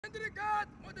Sir!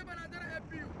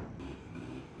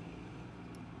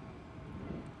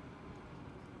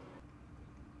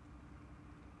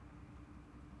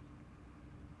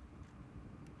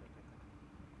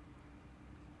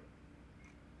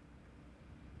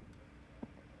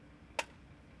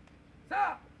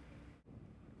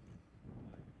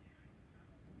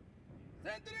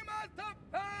 Sentry master,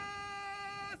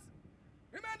 pass!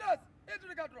 Reminders, into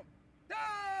the guard room.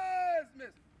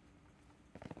 Dismiss!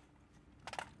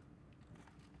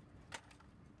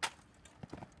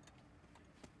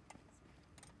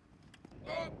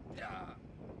 Up, yeah!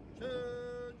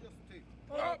 Change your state.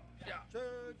 Up, yeah!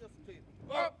 Change your state.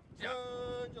 Up, yeah!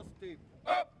 Change your state.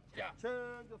 Up, yeah!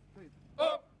 Change your state.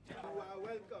 Up, You are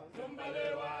welcome.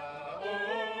 Zumbalewa, oh,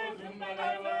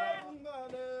 Zumbalewa,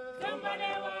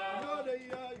 Zumbalewa. Now they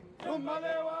hear you.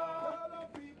 Zumbalewa, Other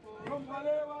people.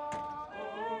 Zumbalewa,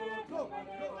 Go, go.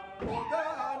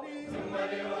 Ogani.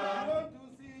 Zumbalewa. We want to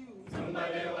see you.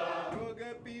 Zumbalewa, Go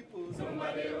get people.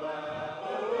 Zumbalewa,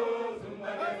 oh,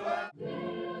 Zumbalewa.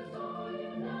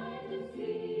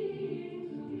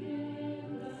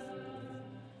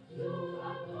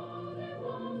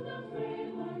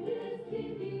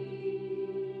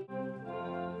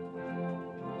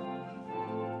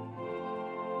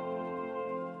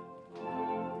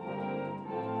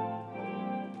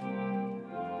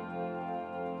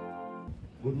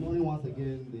 Good morning once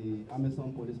again, the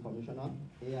Amazon Police Commissioner,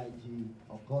 AIG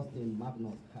Augustine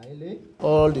Magnus Kaile.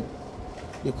 All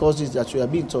the courses that we are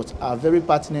being taught are very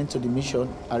pertinent to the mission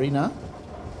arena.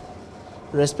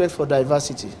 Respect for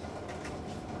diversity.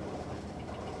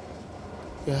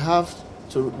 You have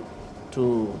to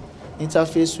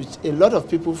interface with a lot of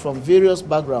people from various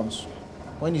backgrounds.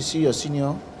 When you see your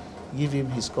senior, give him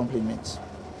his compliments.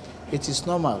 It is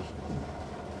normal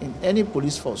in any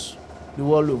police force, the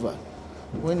world over.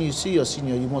 When you see your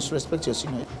senior, you must respect your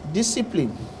senior.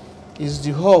 Discipline is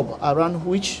the hub around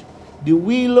which the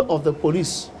wheel of the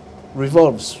police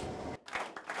revolves.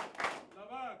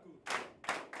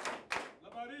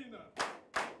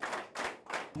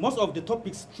 Most of the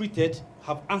topics treated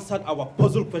have answered our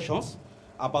puzzle questions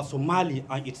about Somali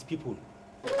and its people.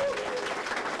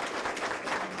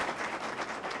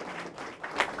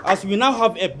 As we now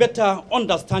have a better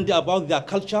understanding about their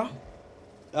culture,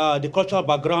 the cultural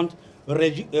background,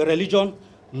 religion,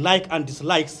 like and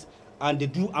dislikes, and the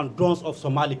do and don'ts of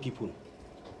Somali people.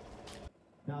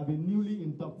 They have been newly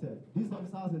inducted. These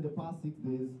officers in the past 6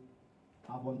 days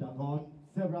have undergone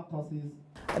several courses.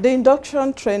 The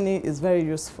induction training is very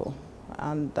useful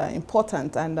and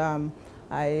important, and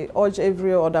I urge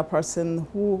every other person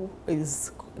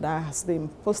that has been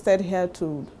posted here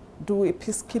to do a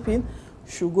peacekeeping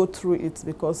should go through it,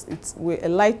 because it will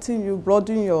enlighten you,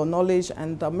 broaden your knowledge,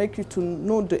 and make you to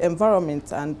know the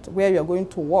environment and where you're going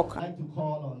to work. I'd like to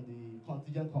call on the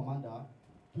contingent commander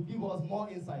to give us more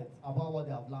insight about what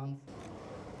they have learned